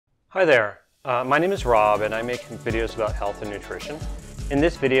Hi there, my name is Rob and I make videos about health and nutrition. In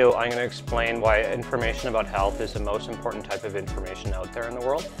this video I'm going to explain why information about health is the most important type of information out there in the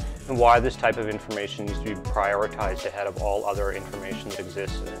world and why this type of information needs to be prioritized ahead of all other information that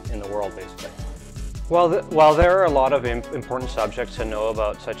exists in the world basically. While there are a lot of important subjects to know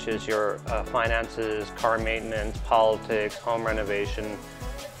about, such as your finances, car maintenance, politics, home renovation,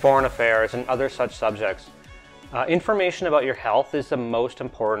 foreign affairs and other such subjects, information about your health is the most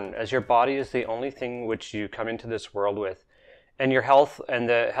important, as your body is the only thing which you come into this world with, and your health and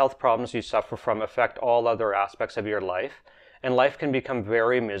the health problems you suffer from affect all other aspects of your life, and life can become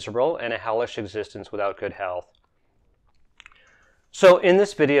very miserable and a hellish existence without good health. So in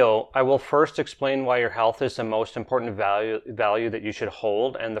this video, I will first explain why your health is the most important value that you should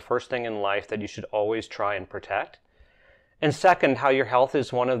hold and the first thing in life that you should always try and protect. And second, how your health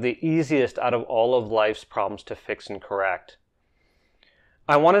is one of the easiest out of all of life's problems to fix and correct.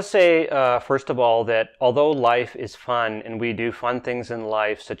 I want to say, first of all, that although life is fun and we do fun things in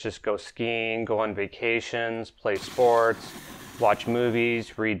life, such as go skiing, go on vacations, play sports, watch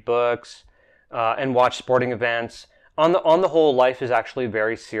movies, read books, and watch sporting events, on the whole, life is actually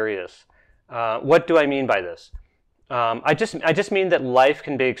very serious. What do I mean by this? I just mean that life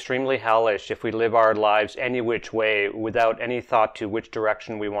can be extremely hellish if we live our lives any which way without any thought to which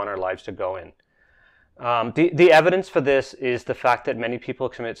direction we want our lives to go in. The evidence for this is the fact that many people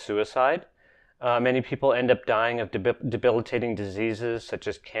commit suicide. Many people end up dying of debilitating diseases such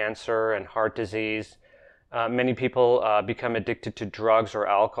as cancer and heart disease. Many people become addicted to drugs or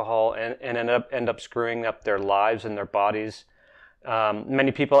alcohol and end up screwing up their lives and their bodies.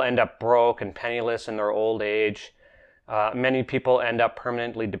 Many people end up broke and penniless in their old age. Many people end up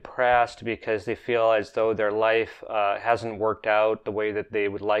permanently depressed because they feel as though their life hasn't worked out the way that they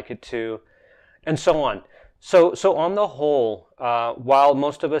would like it to, and so on. So on the whole, while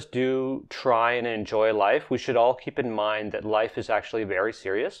most of us do try and enjoy life, we should all keep in mind that life is actually very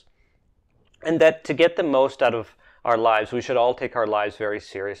serious, and that to get the most out of our lives, we should all take our lives very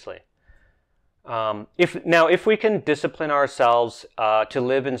seriously. If we can discipline ourselves to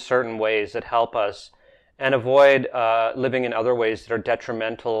live in certain ways that help us and avoid living in other ways that are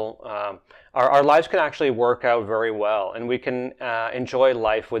detrimental, our lives can actually work out very well, and we can enjoy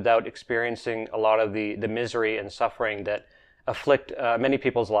life without experiencing a lot of the misery and suffering that afflict many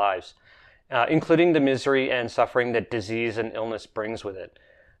people's lives, including the misery and suffering that disease and illness brings with it.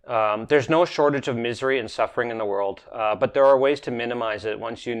 There's no shortage of misery and suffering in the world, but there are ways to minimize it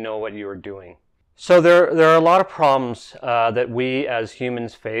once you know what you are doing. So there are a lot of problems that we as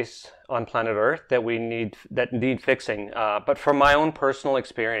humans face on planet Earth that need fixing. But from my own personal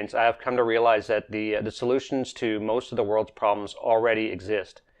experience, I have come to realize that the solutions to most of the world's problems already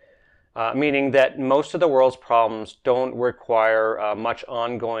exist. Meaning that most of the world's problems don't require much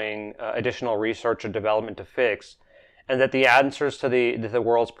ongoing additional research or development to fix, and that the answers to the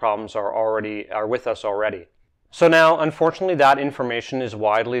world's problems are with us already. So now, unfortunately, that information is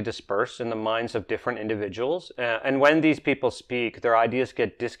widely dispersed in the minds of different individuals, and when these people speak, their ideas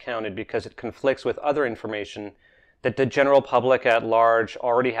get discounted because it conflicts with other information that the general public at large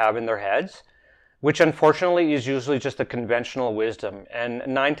already have in their heads, which unfortunately is usually just a conventional wisdom. And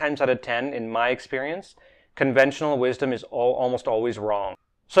 9 times out of 10, in my experience, conventional wisdom is almost always wrong.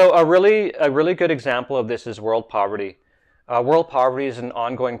 So a really good example of this is world poverty. World poverty is an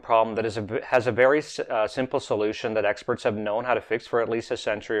ongoing problem that has a very simple solution that experts have known how to fix for at least a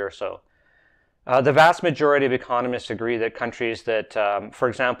century or so. The vast majority of economists agree that countries that, for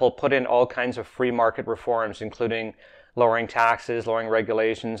example, put in all kinds of free market reforms, including lowering taxes, lowering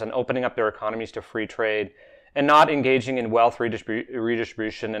regulations, and opening up their economies to free trade, and not engaging in wealth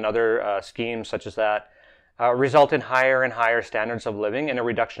redistribution and other schemes such as that, result in higher and higher standards of living and a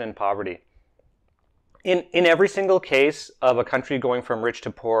reduction in poverty. In every single case of a country going from rich to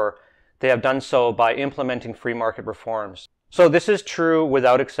poor, they have done so by implementing free market reforms. So this is true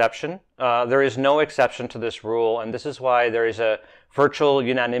without exception. There is no exception to this rule, and this is why there is a virtual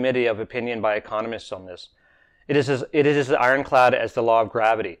unanimity of opinion by economists on this. It is as ironclad as the law of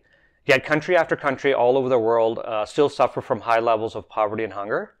gravity. Yet country after country all over the world still suffer from high levels of poverty and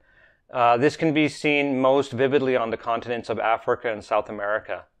hunger. This can be seen most vividly on the continents of Africa and South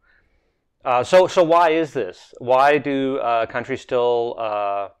America. So why is this? Why do countries still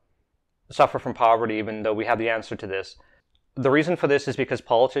suffer from poverty even though we have the answer to this? The reason for this is because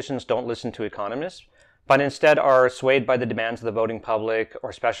politicians don't listen to economists, but instead are swayed by the demands of the voting public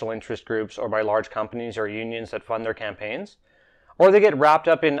or special interest groups or by large companies or unions that fund their campaigns. Or they get wrapped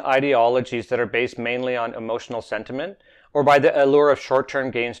up in ideologies that are based mainly on emotional sentiment or by the allure of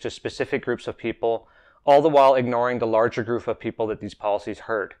short-term gains to specific groups of people, all the while ignoring the larger group of people that these policies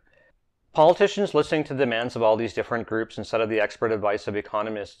hurt. Politicians listening to the demands of all these different groups instead of the expert advice of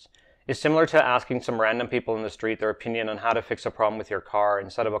economists is similar to asking some random people in the street their opinion on how to fix a problem with your car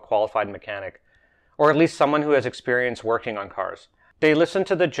instead of a qualified mechanic, or at least someone who has experience working on cars. They listen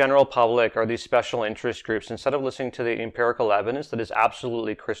to the general public or these special interest groups instead of listening to the empirical evidence that is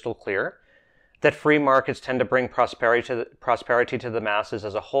absolutely crystal clear that free markets tend to bring prosperity to the masses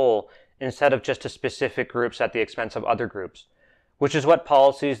as a whole instead of just to specific groups at the expense of other groups, which is what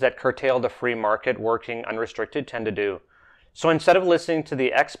policies that curtail the free market working unrestricted tend to do. So instead of listening to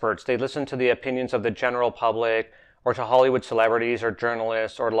the experts, they listen to the opinions of the general public or to Hollywood celebrities or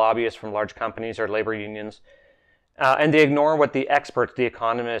journalists or lobbyists from large companies or labor unions. And they ignore what the experts, the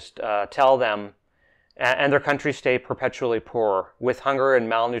economists, tell them, and their countries stay perpetually poor, with hunger and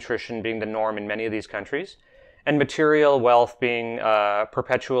malnutrition being the norm in many of these countries, and material wealth being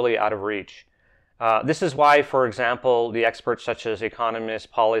perpetually out of reach. This is why, for example, the experts such as economists,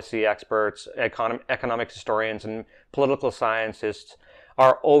 policy experts, economic historians, and political scientists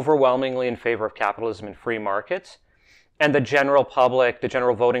are overwhelmingly in favor of capitalism and free markets. And the general public, the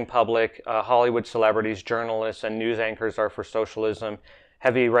general voting public, Hollywood celebrities, journalists, and news anchors are for socialism,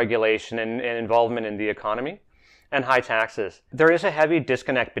 heavy regulation, and involvement in the economy, and high taxes. There is a heavy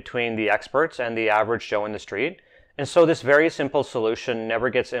disconnect between the experts and the average Joe in the street. And so this very simple solution never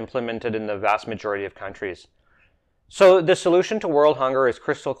gets implemented in the vast majority of countries. So the solution to world hunger is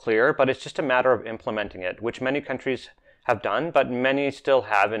crystal clear, but it's just a matter of implementing it, which many countries have done, but many still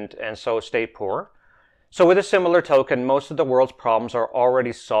haven't, and so stay poor. So with a similar token, most of the world's problems are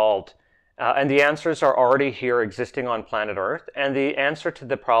already solved, and the answers are already here existing on planet Earth, and the answer to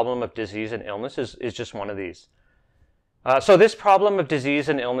the problem of disease and illness is just one of these. So this problem of disease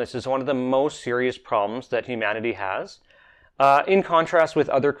and illness is one of the most serious problems that humanity has, in contrast with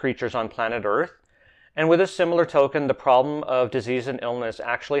other creatures on planet Earth. And with a similar token, the problem of disease and illness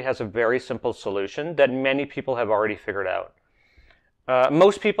actually has a very simple solution that many people have already figured out.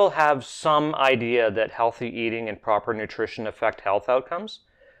 Most people have some idea that healthy eating and proper nutrition affect health outcomes,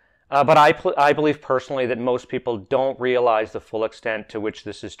 but I believe personally that most people don't realize the full extent to which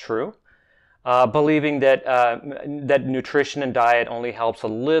this is true. Believing that that nutrition and diet only helps a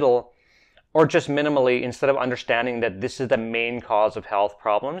little or just minimally, instead of understanding that this is the main cause of health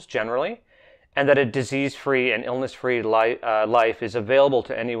problems generally, and that a disease-free and illness-free life is available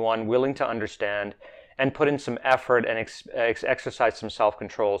to anyone willing to understand and put in some effort and exercise some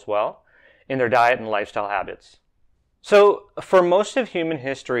self-control as well in their diet and lifestyle habits. So for most of human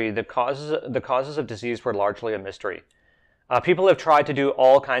history, the causes of disease were largely a mystery. People have tried to do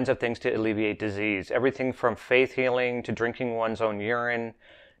all kinds of things to alleviate disease, everything from faith healing to drinking one's own urine,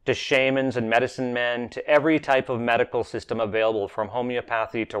 to shamans and medicine men, to every type of medical system available, from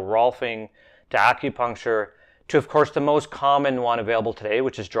homeopathy to Rolfing to acupuncture, to, of course, the most common one available today,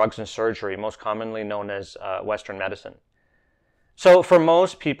 which is drugs and surgery, most commonly known as Western medicine. So for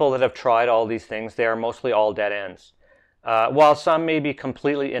most people that have tried all these things, they are mostly all dead ends. While some may be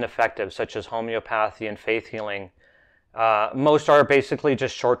completely ineffective, such as homeopathy and faith healing, most are basically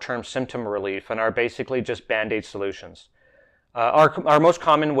just short-term symptom relief and are basically just band-aid solutions. Our most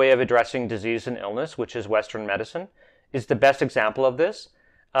common way of addressing disease and illness, which is Western medicine, is the best example of this.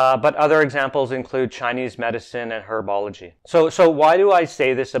 But other examples include Chinese medicine and herbology. So why do I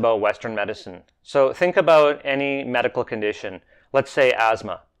say this about Western medicine? So think about any medical condition. Let's say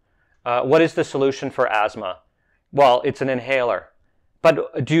asthma. What is the solution for asthma? Well, it's an inhaler.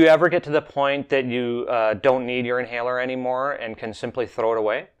 But do you ever get to the point that you don't need your inhaler anymore and can simply throw it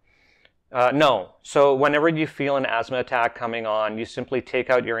away? No. So whenever you feel an asthma attack coming on, you simply take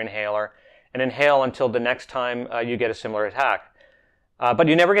out your inhaler and inhale until the next time you get a similar attack. But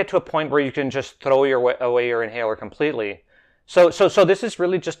you never get to a point where you can just throw away your inhaler completely. So this is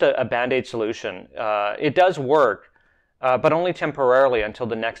really just a band-aid solution. It does work, but only temporarily until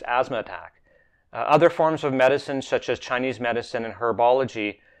the next asthma attack. Other forms of medicine, such as Chinese medicine and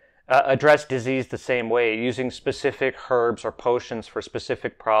herbology, address disease the same way, using specific herbs or potions for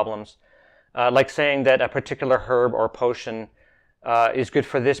specific problems, like saying that a particular herb or potion is good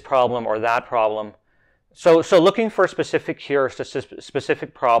for this problem or that problem. So looking for specific cures to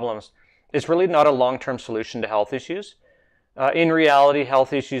specific problems is really not a long-term solution to health issues. In reality,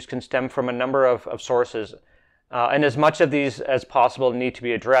 health issues can stem from a number of sources, and as much of these as possible need to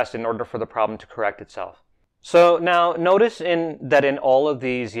be addressed in order for the problem to correct itself. So now notice that in all of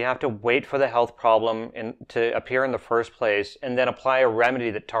these, you have to wait for the health problem to appear in the first place and then apply a remedy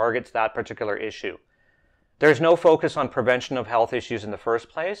that targets that particular issue. There's no focus on prevention of health issues in the first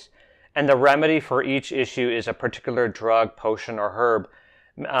place, and the remedy for each issue is a particular drug, potion, or herb,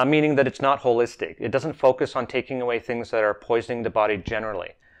 meaning that it's not holistic. It doesn't focus on taking away things that are poisoning the body generally,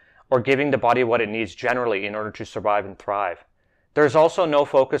 or giving the body what it needs generally in order to survive and thrive. There's also no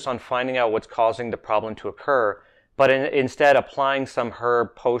focus on finding out what's causing the problem to occur, but instead applying some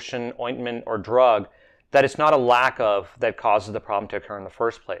herb, potion, ointment, or drug that it's not a lack of that causes the problem to occur in the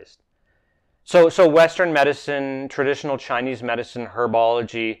first place. So Western medicine, traditional Chinese medicine,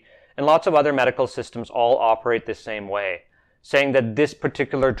 herbology, and lots of other medical systems all operate the same way, saying that this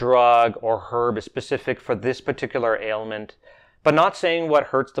particular drug or herb is specific for this particular ailment, but not saying what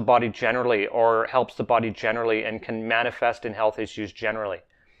hurts the body generally or helps the body generally and can manifest in health issues generally.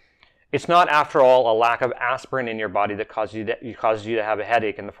 It's not, after all, a lack of aspirin in your body that causes you to have a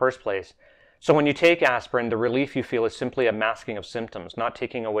headache in the first place. So when you take aspirin, the relief you feel is simply a masking of symptoms, not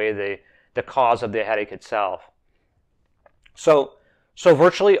taking away the cause of the headache itself. So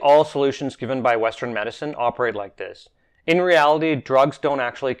virtually all solutions given by Western medicine operate like this. In reality, drugs don't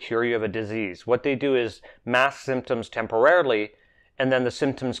actually cure you of a disease. What they do is mask symptoms temporarily, and then the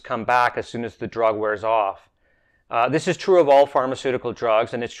symptoms come back as soon as the drug wears off. This is true of all pharmaceutical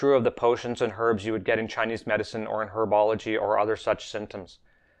drugs, and it's true of the potions and herbs you would get in Chinese medicine or in herbology or other such symptoms.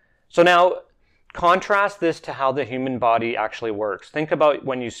 So now, contrast this to how the human body actually works. Think about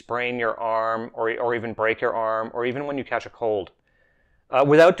when you sprain your arm or even break your arm, or even when you catch a cold.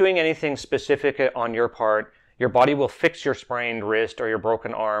 Without doing anything specific on your part, your body will fix your sprained wrist or your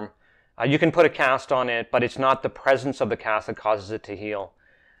broken arm. You can put a cast on it, but it's not the presence of the cast that causes it to heal.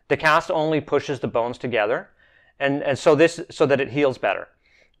 The cast only pushes the bones together, and so that it heals better.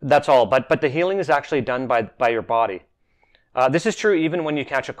 That's all. But the healing is actually done by your body. This is true even when you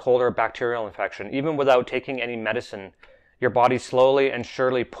catch a cold or a bacterial infection. Even without taking any medicine, your body slowly and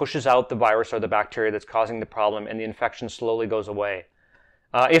surely pushes out the virus or the bacteria that's causing the problem, and the infection slowly goes away.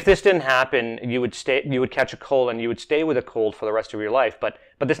 If this didn't happen, you would catch a cold and you would stay with a cold for the rest of your life, but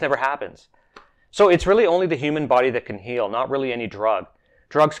this never happens. So it's really only the human body that can heal, not really any drug.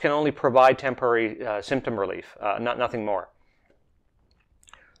 Drugs can only provide temporary symptom relief, nothing more.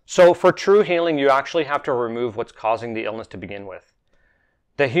 So for true healing, you actually have to remove what's causing the illness to begin with.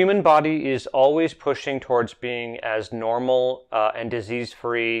 The human body is always pushing towards being as normal and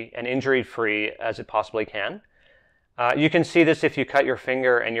disease-free and injury-free as it possibly can. You can see this if you cut your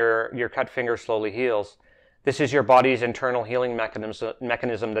finger and your cut finger slowly heals. This is your body's internal healing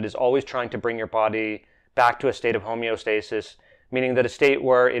mechanism that is always trying to bring your body back to a state of homeostasis, meaning that a state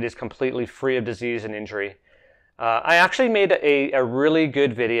where it is completely free of disease and injury. I actually made a really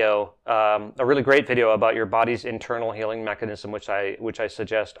good video, a really great video about your body's internal healing mechanism, which I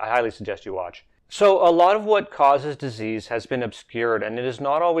highly suggest you watch. So a lot of what causes disease has been obscured, and it is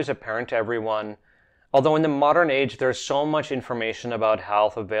not always apparent to everyone. Although in the modern age, there's so much information about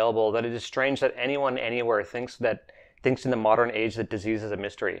health available that it is strange that anyone anywhere thinks in the modern age that disease is a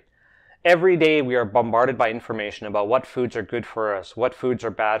mystery. Every day we are bombarded by information about what foods are good for us, what foods are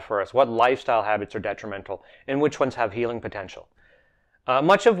bad for us, what lifestyle habits are detrimental, and which ones have healing potential.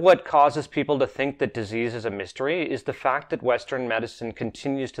 Much of what causes people to think that disease is a mystery is the fact that Western medicine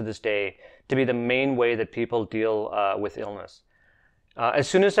continues to this day to be the main way that people deal with illness. As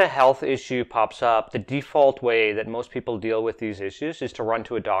soon as a health issue pops up, the default way that most people deal with these issues is to run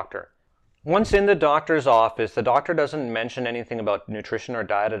to a doctor. Once in the doctor's office, the doctor doesn't mention anything about nutrition or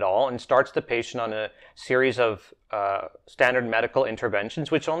diet at all and starts the patient on a series of standard medical interventions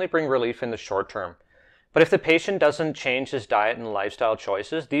which only bring relief in the short term. But if the patient doesn't change his diet and lifestyle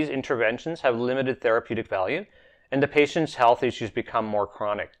choices, these interventions have limited therapeutic value and the patient's health issues become more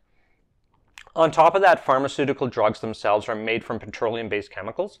chronic. On top of that, pharmaceutical drugs themselves are made from petroleum-based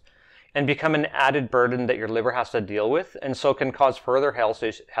chemicals and become an added burden that your liver has to deal with, and so can cause further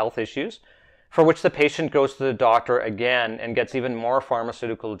health issues, for which the patient goes to the doctor again and gets even more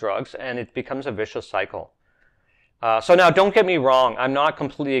pharmaceutical drugs, and it becomes a vicious cycle. So now, don't get me wrong, I'm not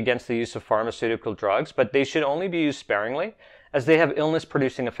completely against the use of pharmaceutical drugs, but they should only be used sparingly, as they have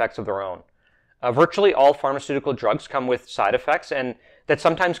illness-producing effects of their own. Virtually all pharmaceutical drugs come with side effects, and that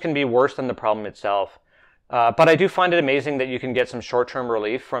sometimes can be worse than the problem itself. But I do find it amazing that you can get some short-term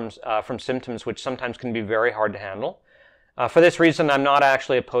relief from symptoms which sometimes can be very hard to handle. For this reason, I'm not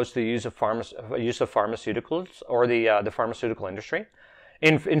actually opposed to the use of pharmaceuticals or the pharmaceutical industry.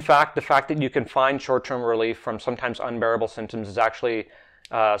 In fact, the fact that you can find short-term relief from sometimes unbearable symptoms is actually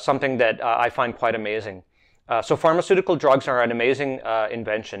something that I find quite amazing. So pharmaceutical drugs are an amazing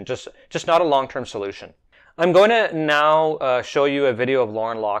invention, just not a long-term solution. I'm going to now show you a video of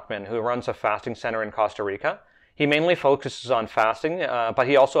Lauren Lockman, who runs a fasting center in Costa Rica. He mainly focuses on fasting, but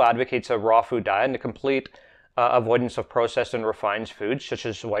he also advocates a raw food diet and a complete avoidance of processed and refined foods, such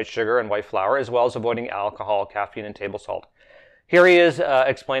as white sugar and white flour, as well as avoiding alcohol, caffeine, and table salt. Here he is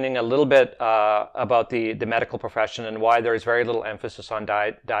explaining a little bit about the medical profession and why there is very little emphasis on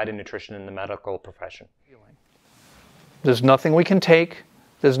diet and nutrition in the medical profession. There's nothing we can take.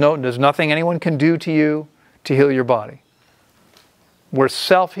 There's nothing anyone can do to you to heal your body. We're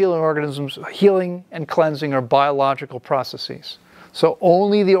self-healing organisms. Healing and cleansing are biological processes. So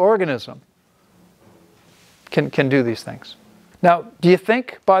only the organism can do these things. Now, do you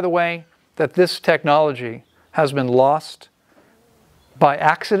think, by the way, that this technology has been lost by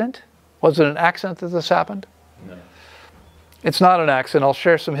accident? Was it an accident that this happened? No. It's not an accident. I'll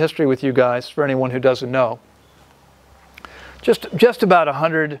share some history with you guys for anyone who doesn't know. Just about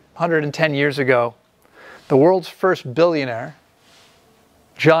 110 years ago, the world's first billionaire,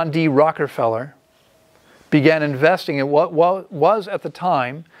 John D. Rockefeller, began investing in what was at the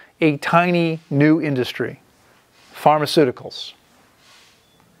time a tiny new industry, pharmaceuticals.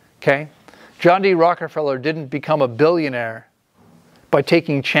 Okay? John D. Rockefeller didn't become a billionaire by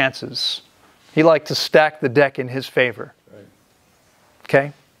taking chances. He liked to stack the deck in his favor. Right.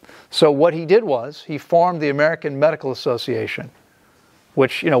 Okay? So what he did was he formed the American Medical Association,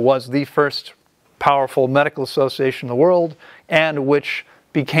 which, was the first powerful medical association in the world and which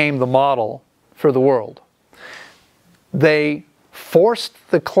became the model for the world. They forced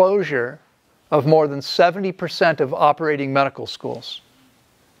the closure of more than 70% of operating medical schools.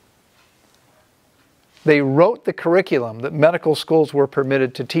 They wrote the curriculum that medical schools were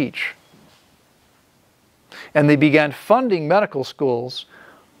permitted to teach. And they began funding medical schools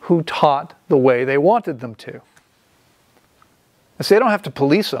who taught the way they wanted them to. And so they don't have to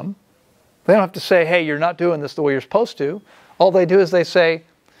police them. They don't have to say, hey, you're not doing this the way you're supposed to. All they do is they say,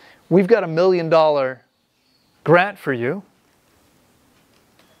 we've got $1 million grant for you,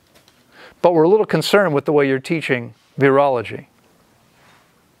 but we're a little concerned with the way you're teaching virology.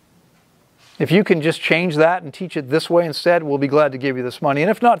 If you can just change that and teach it this way instead, we'll be glad to give you this money. And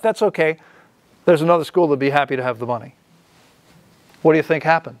if not, that's okay. There's another school that'd be happy to have the money. What do you think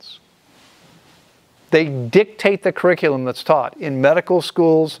happens? They dictate the curriculum that's taught in medical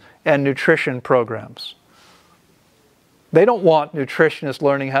schools and nutrition programs. They don't want nutritionists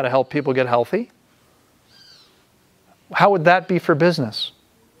learning how to help people get healthy. How would that be for business?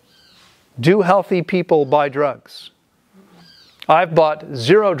 Do healthy people buy drugs? I've bought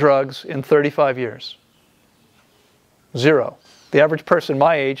 0 drugs in 35 years. 0. The average person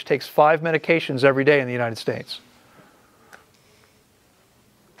my age takes 5 medications every day in the United States.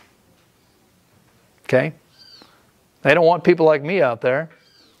 Okay? They don't want people like me out there.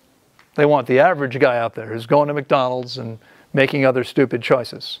 They want the average guy out there who's going to McDonald's and making other stupid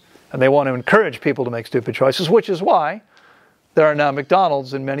choices. And they want to encourage people to make stupid choices, which is why there are now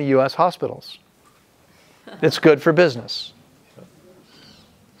McDonald's in many U.S. hospitals. It's good for business.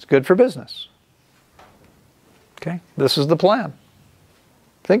 It's good for business. Okay? This is the plan.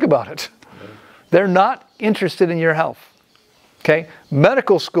 Think about it. They're not interested in your health. Okay?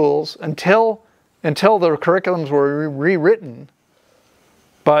 Medical schools, until the curriculums were rewritten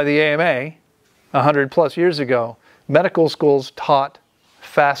by the AMA 100+ years ago, medical schools taught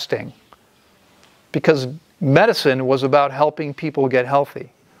fasting because medicine was about helping people get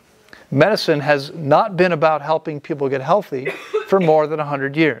healthy. Medicine has not been about helping people get healthy for more than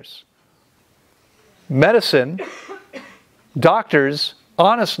 100 years. Medicine, doctors,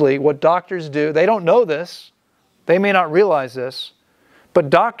 honestly, what doctors do, they don't know this, they may not realize this, but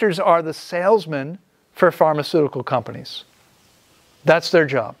doctors are the salesmen for pharmaceutical companies. That's their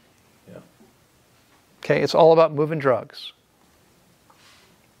job. Yeah. Okay, it's all about moving drugs.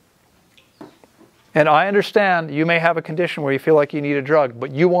 And I understand you may have a condition where you feel like you need a drug,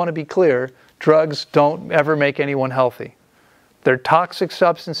 but you want to be clear, drugs don't ever make anyone healthy. They're toxic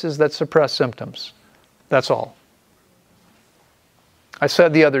substances that suppress symptoms. That's all. I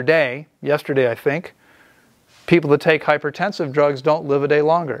said the other day, yesterday I think, people that take hypertensive drugs don't live a day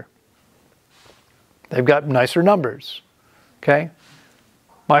longer. They've got nicer numbers. Okay?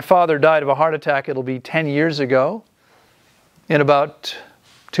 My father died of a heart attack, it'll be 10 years ago, in about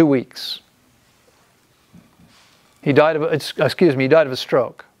 2 weeks. He died of a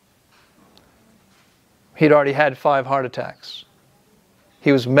stroke. He'd already had 5 heart attacks.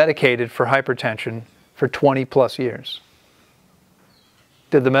 He was medicated for hypertension for 20+ years.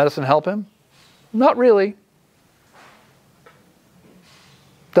 Did the medicine help him? Not really.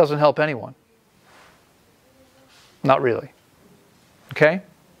 Doesn't help anyone. Not really. Okay?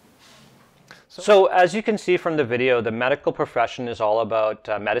 So as you can see from the video, the medical profession is all about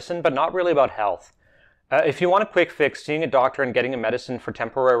medicine, but not really about health. If you want a quick fix, seeing a doctor and getting a medicine for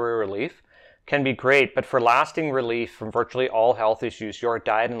temporary relief can be great, but for lasting relief from virtually all health issues, your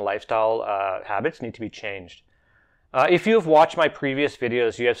diet and lifestyle habits need to be changed. If you have watched my previous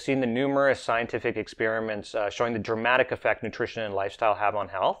videos, you have seen the numerous scientific experiments showing the dramatic effect nutrition and lifestyle have on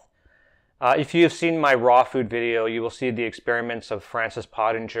health. If you have seen my raw food video, you will see the experiments of Francis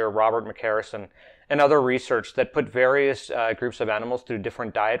Pottinger, Robert McCarrison, and other research that put various groups of animals through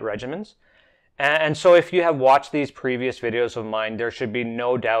different diet regimens. And so if you have watched these previous videos of mine, there should be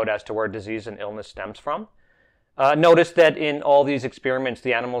no doubt as to where disease and illness stems from. Notice that in all these experiments,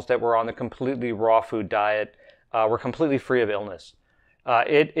 the animals that were on the completely raw food diet were completely free of illness.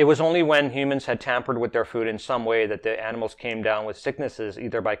 It was only when humans had tampered with their food in some way that the animals came down with sicknesses,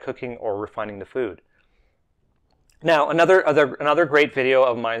 either by cooking or refining the food. Now, another great video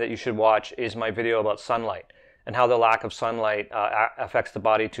of mine that you should watch is my video about sunlight and how the lack of sunlight affects the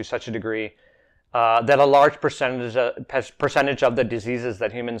body to such a degree that a large percentage of the diseases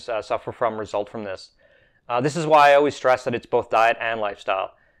that humans suffer from result from this. This is why I always stress that it's both diet and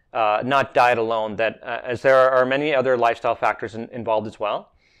lifestyle, not diet alone, that as there are many other lifestyle factors involved as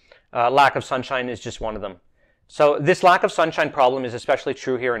well. Lack of sunshine is just one of them. So this lack of sunshine problem is especially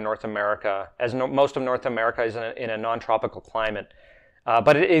true here in North America, as most of North America is in a non-tropical climate.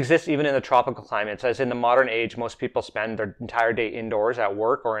 But it exists even in the tropical climates, as in the modern age, most people spend their entire day indoors at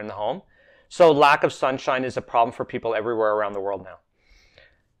work or in the home. So lack of sunshine is a problem for people everywhere around the world now.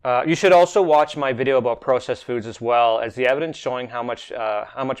 You should also watch my video about processed foods as well, as the evidence showing how much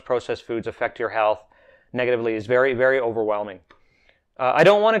processed foods affect your health negatively is very, very overwhelming. I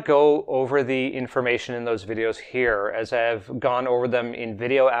don't want to go over the information in those videos here, as I have gone over them in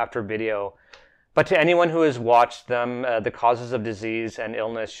video after video. But to anyone who has watched them, the causes of disease and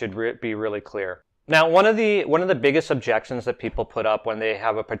illness should be really clear. Now, one of the biggest objections that people put up when they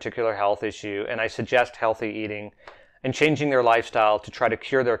have a particular health issue, and I suggest healthy eating and changing their lifestyle to try to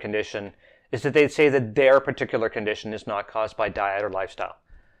cure their condition, is that they'd say that their particular condition is not caused by diet or lifestyle.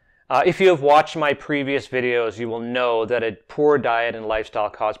 If you have watched my previous videos, you will know that a poor diet and lifestyle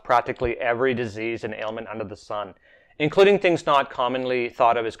cause practically every disease and ailment under the sun, including things not commonly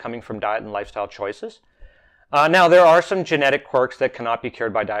thought of as coming from diet and lifestyle choices. Now, there are some genetic quirks that cannot be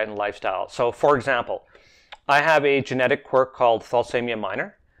cured by diet and lifestyle. So, for example, I have a genetic quirk called thalassemia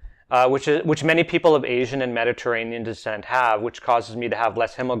minor, which many people of Asian and Mediterranean descent have, which causes me to have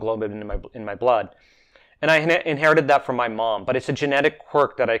less hemoglobin in my blood. And I inherited that from my mom, but it's a genetic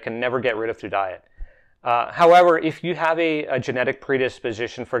quirk that I can never get rid of through diet. However, if you have a genetic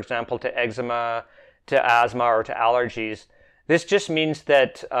predisposition, for example, to eczema, to asthma, or to allergies, this just means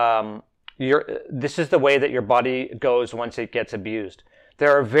that this is the way that your body goes once it gets abused. These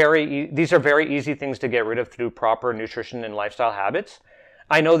are very easy things to get rid of through proper nutrition and lifestyle habits.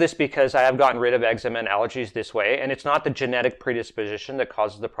 I know this because I have gotten rid of eczema and allergies this way, and it's not the genetic predisposition that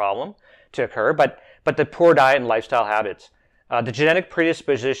causes the problem to occur, but the poor diet and lifestyle habits. The genetic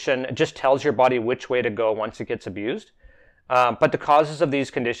predisposition just tells your body which way to go once it gets abused, but the causes of these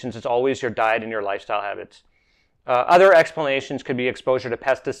conditions is always your diet and your lifestyle habits. Other explanations could be exposure to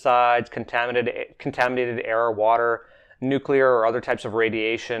pesticides, contaminated air or water, nuclear or other types of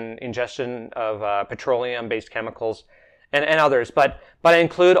radiation, ingestion of petroleum-based chemicals, and others. But I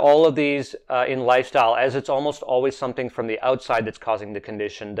include all of these in lifestyle, as it's almost always something from the outside that's causing the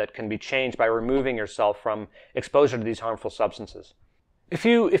condition that can be changed by removing yourself from exposure to these harmful substances. If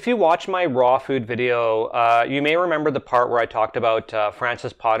you watch my raw food video, you may remember the part where I talked about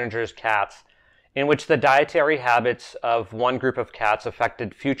Francis Pottinger's cats, in which the dietary habits of one group of cats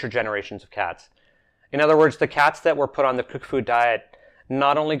affected future generations of cats. In other words, the cats that were put on the cooked food diet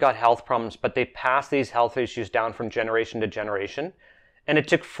not only got health problems, but they passed these health issues down from generation to generation. And it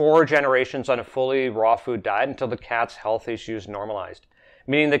took 4 generations on a fully raw food diet until the cat's health issues normalized.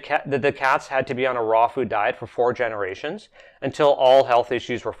 Meaning that the cats had to be on a raw food diet for 4 generations until all health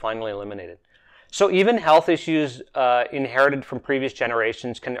issues were finally eliminated. So even health issues inherited from previous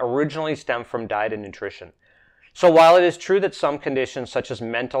generations can originally stem from diet and nutrition. So while it is true that some conditions, such as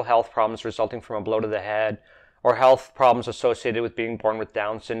mental health problems resulting from a blow to the head, or health problems associated with being born with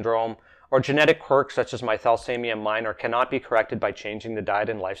Down syndrome, or genetic quirks such as my thalassemia minor cannot be corrected by changing the diet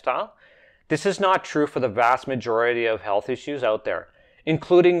and lifestyle, this is not true for the vast majority of health issues out there,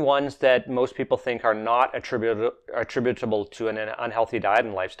 including ones that most people think are not attributable to an unhealthy diet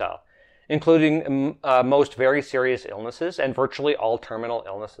and lifestyle, including most very serious illnesses and virtually all terminal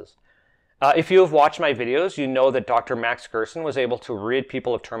illnesses. If you have watched my videos, you know that Dr. Max Gerson was able to rid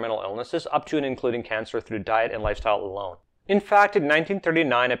people of terminal illnesses up to and including cancer through diet and lifestyle alone. In fact, in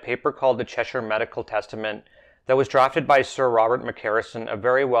 1939, a paper called the Cheshire Medical Testament that was drafted by Sir Robert McCarrison, a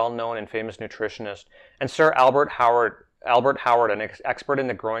very well-known and famous nutritionist, and Sir Albert Howard, an expert in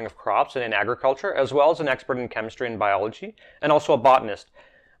the growing of crops and in agriculture, as well as an expert in chemistry and biology, and also a botanist,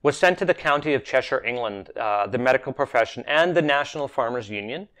 was sent to the county of Cheshire, England, the medical profession, and the National Farmers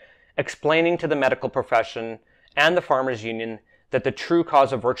Union, explaining to the medical profession and the Farmers Union that the true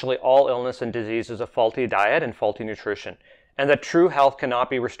cause of virtually all illness and disease is a faulty diet and faulty nutrition, and that true health cannot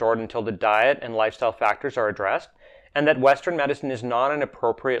be restored until the diet and lifestyle factors are addressed, and that Western medicine is not an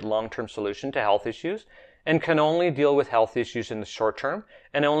appropriate long-term solution to health issues and can only deal with health issues in the short term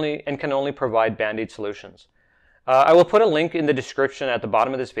and can only provide band-aid solutions. I will put a link in the description at the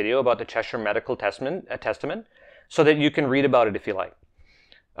bottom of this video about the Cheshire Medical Testament so that you can read about it if you like.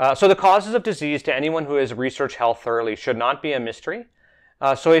 So the causes of disease to anyone who has researched health thoroughly should not be a mystery.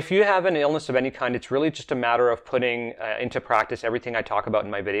 So if you have an illness of any kind, it's really just a matter of putting into practice everything I talk about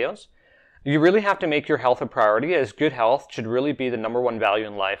in my videos. You really have to make your health a priority, as good health should really be the #1 value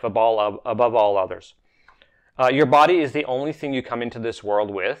in life above all others. Your body is the only thing you come into this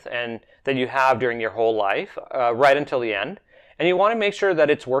world with and that you have during your whole life, right until the end. And you want to make sure that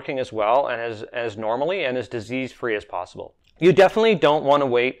it's working as well and as normally and as disease-free as possible. You definitely don't want to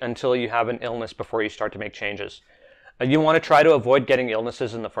wait until you have an illness before you start to make changes. You want to try to avoid getting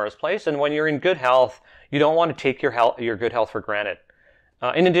illnesses in the first place, and when you're in good health, you don't want to take your good health for granted.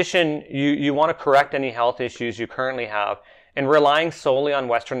 In addition, you want to correct any health issues you currently have, and relying solely on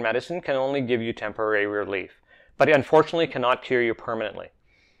Western medicine can only give you temporary relief, but it unfortunately cannot cure you permanently.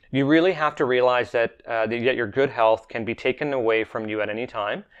 You really have to realize that your good health can be taken away from you at any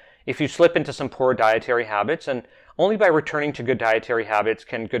time if you slip into some poor dietary habits, and only by returning to good dietary habits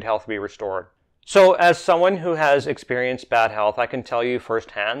can good health be restored. So as someone who has experienced bad health, I can tell you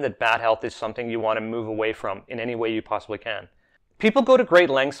firsthand that bad health is something you want to move away from in any way you possibly can. People go to great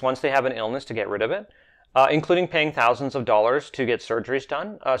lengths once they have an illness to get rid of it, including paying thousands of dollars to get surgeries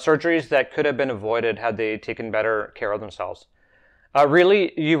done, surgeries that could have been avoided had they taken better care of themselves.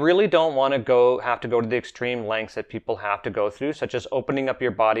 You really don't want to have to go to the extreme lengths that people have to go through, such as opening up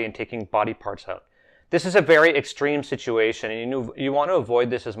your body and taking body parts out. This is a very extreme situation, and you want to avoid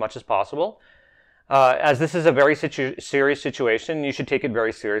this as much as possible. As this is a very serious situation, you should take it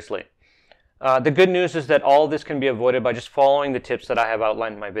very seriously. The good news is that all of this can be avoided by just following the tips that I have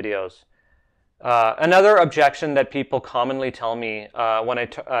outlined in my videos. Another objection that people commonly tell me when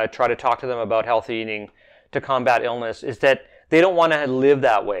I try to talk to them about healthy eating to combat illness is that they don't want to live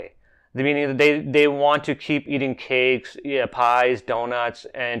that way. Meaning that they want to keep eating cakes, pies, donuts,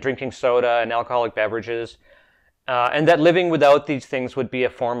 and drinking soda and alcoholic beverages. And that living without these things would be a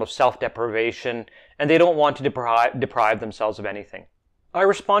form of self-deprivation, and they don't want to deprive themselves of anything. I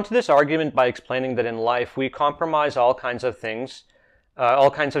respond to this argument by explaining that in life we compromise all kinds of things,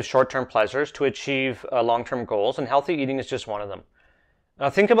 all kinds of short-term pleasures to achieve long-term goals, and healthy eating is just one of them.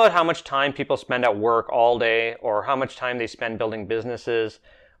 Think about how much time people spend at work all day, or how much time they spend building businesses,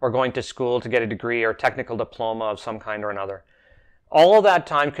 or going to school to get a degree or technical diploma of some kind or another. All of that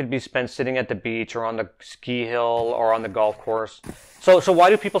time could be spent sitting at the beach or on the ski hill or on the golf course. So why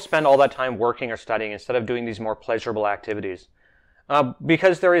do people spend all that time working or studying instead of doing these more pleasurable activities?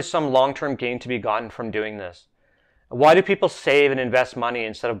 Because there is some long-term gain to be gotten from doing this. Why do people save and invest money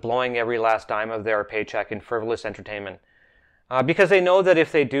instead of blowing every last dime of their paycheck in frivolous entertainment? Because they know that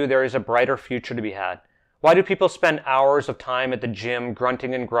if they do, there is a brighter future to be had. Why do people spend hours of time at the gym,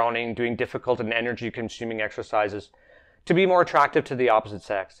 grunting and groaning, doing difficult and energy-consuming exercises to be more attractive to the opposite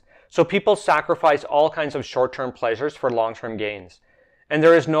sex? So people sacrifice all kinds of short-term pleasures for long-term gains. And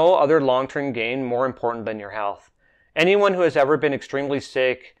there is no other long-term gain more important than your health. Anyone who has ever been extremely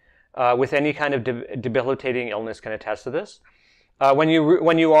sick with any kind of debilitating illness can attest to this. When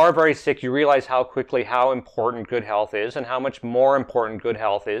you are very sick, you realize how important good health is and how much more important good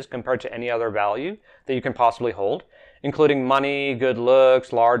health is compared to any other value that you can possibly hold, including money, good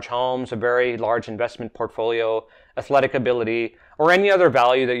looks, large homes, a very large investment portfolio, athletic ability, or any other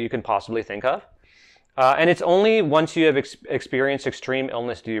value that you can possibly think of. And it's only once you have experienced extreme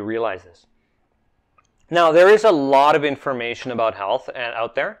illness do you realize this. Now, there is a lot of information about health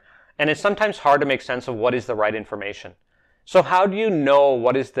out there, and it's sometimes hard to make sense of what is the right information. So how do you know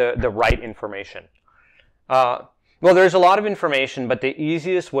what is the right information? Well, there's a lot of information, but the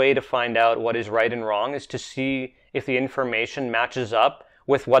easiest way to find out what is right and wrong is to see if the information matches up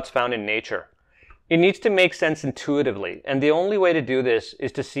with what's found in nature. It needs to make sense intuitively, and the only way to do this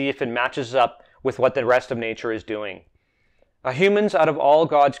is to see if it matches up with what the rest of nature is doing. Humans, out of all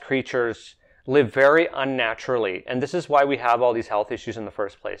God's creatures, live very unnaturally, and this is why we have all these health issues in the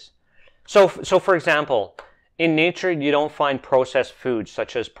first place. So for example, in nature, you don't find processed foods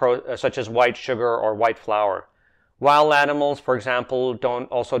such as white sugar or white flour. Wild animals, for example,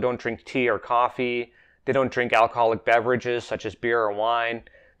 don't drink tea or coffee. They don't drink alcoholic beverages such as beer or wine.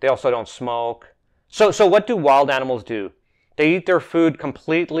 They also don't smoke. So what do wild animals do? They eat their food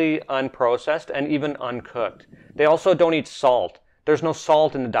completely unprocessed and even uncooked. They also don't eat salt. There's no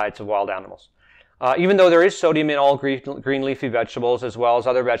salt in the diets of wild animals. Even though there is sodium in all green leafy vegetables as well as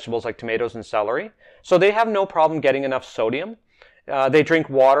other vegetables like tomatoes and celery. So they have no problem getting enough sodium. They drink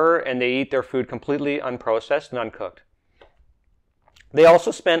water and they eat their food completely unprocessed and uncooked. They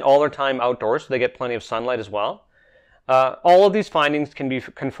also spend all their time outdoors, so they get plenty of sunlight as well. All of these findings can be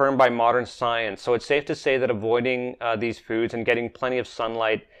confirmed by modern science, so it's safe to say that avoiding these foods and getting plenty of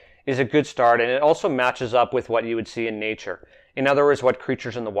sunlight is a good start, and it also matches up with what you would see in nature. In other words, what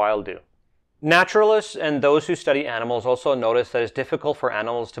creatures in the wild do. Naturalists and those who study animals also notice that it's difficult for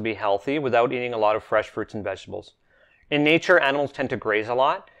animals to be healthy without eating a lot of fresh fruits and vegetables. In nature, animals tend to graze a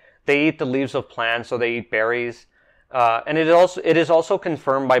lot. They eat the leaves of plants, so they eat berries. And it is also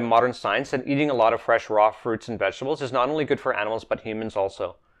confirmed by modern science that eating a lot of fresh raw fruits and vegetables is not only good for animals, but humans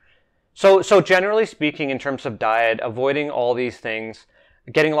also. So generally speaking, in terms of diet, avoiding all these things,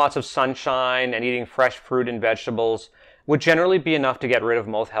 getting lots of sunshine and eating fresh fruit and vegetables would generally be enough to get rid of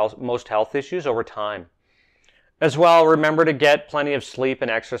most health issues over time. As well, remember to get plenty of sleep and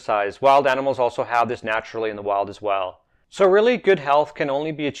exercise. Wild animals also have this naturally in the wild as well. So really, good health can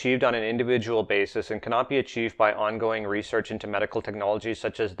only be achieved on an individual basis and cannot be achieved by ongoing research into medical technologies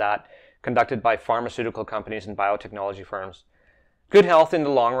such as that conducted by pharmaceutical companies and biotechnology firms. Good health in the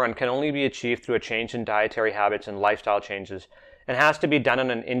long run can only be achieved through a change in dietary habits and lifestyle changes, and has to be done on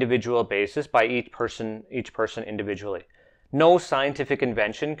an individual basis by each person individually. No scientific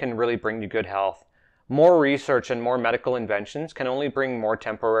invention can really bring you good health. More research and more medical inventions can only bring more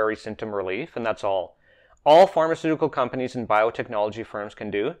temporary symptom relief, and that's all. All pharmaceutical companies and biotechnology firms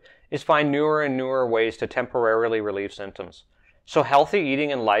can do is find newer and newer ways to temporarily relieve symptoms. So healthy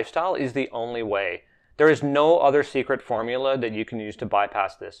eating and lifestyle is the only way. There is no other secret formula that you can use to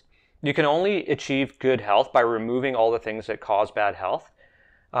bypass this. You can only achieve good health by removing all the things that cause bad health.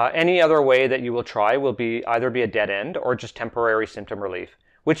 Any other way that you will try will either be a dead end or just temporary symptom relief,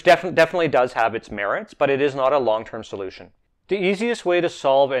 which definitely does have its merits, but it is not a long-term solution. The easiest way to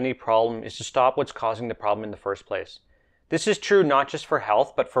solve any problem is to stop what's causing the problem in the first place. This is true not just for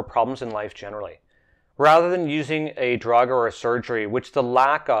health, but for problems in life generally. Rather than using a drug or a surgery, which the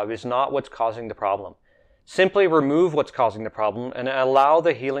lack of is not what's causing the problem, simply remove what's causing the problem and allow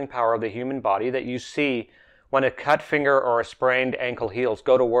the healing power of the human body that you see when a cut finger or a sprained ankle heals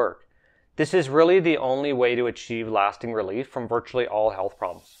go to work. This is really the only way to achieve lasting relief from virtually all health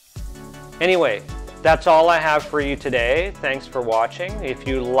problems. Anyway, that's all I have for you today. Thanks for watching. If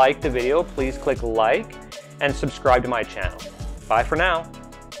you liked the video, please click like and subscribe to my channel. Bye for now.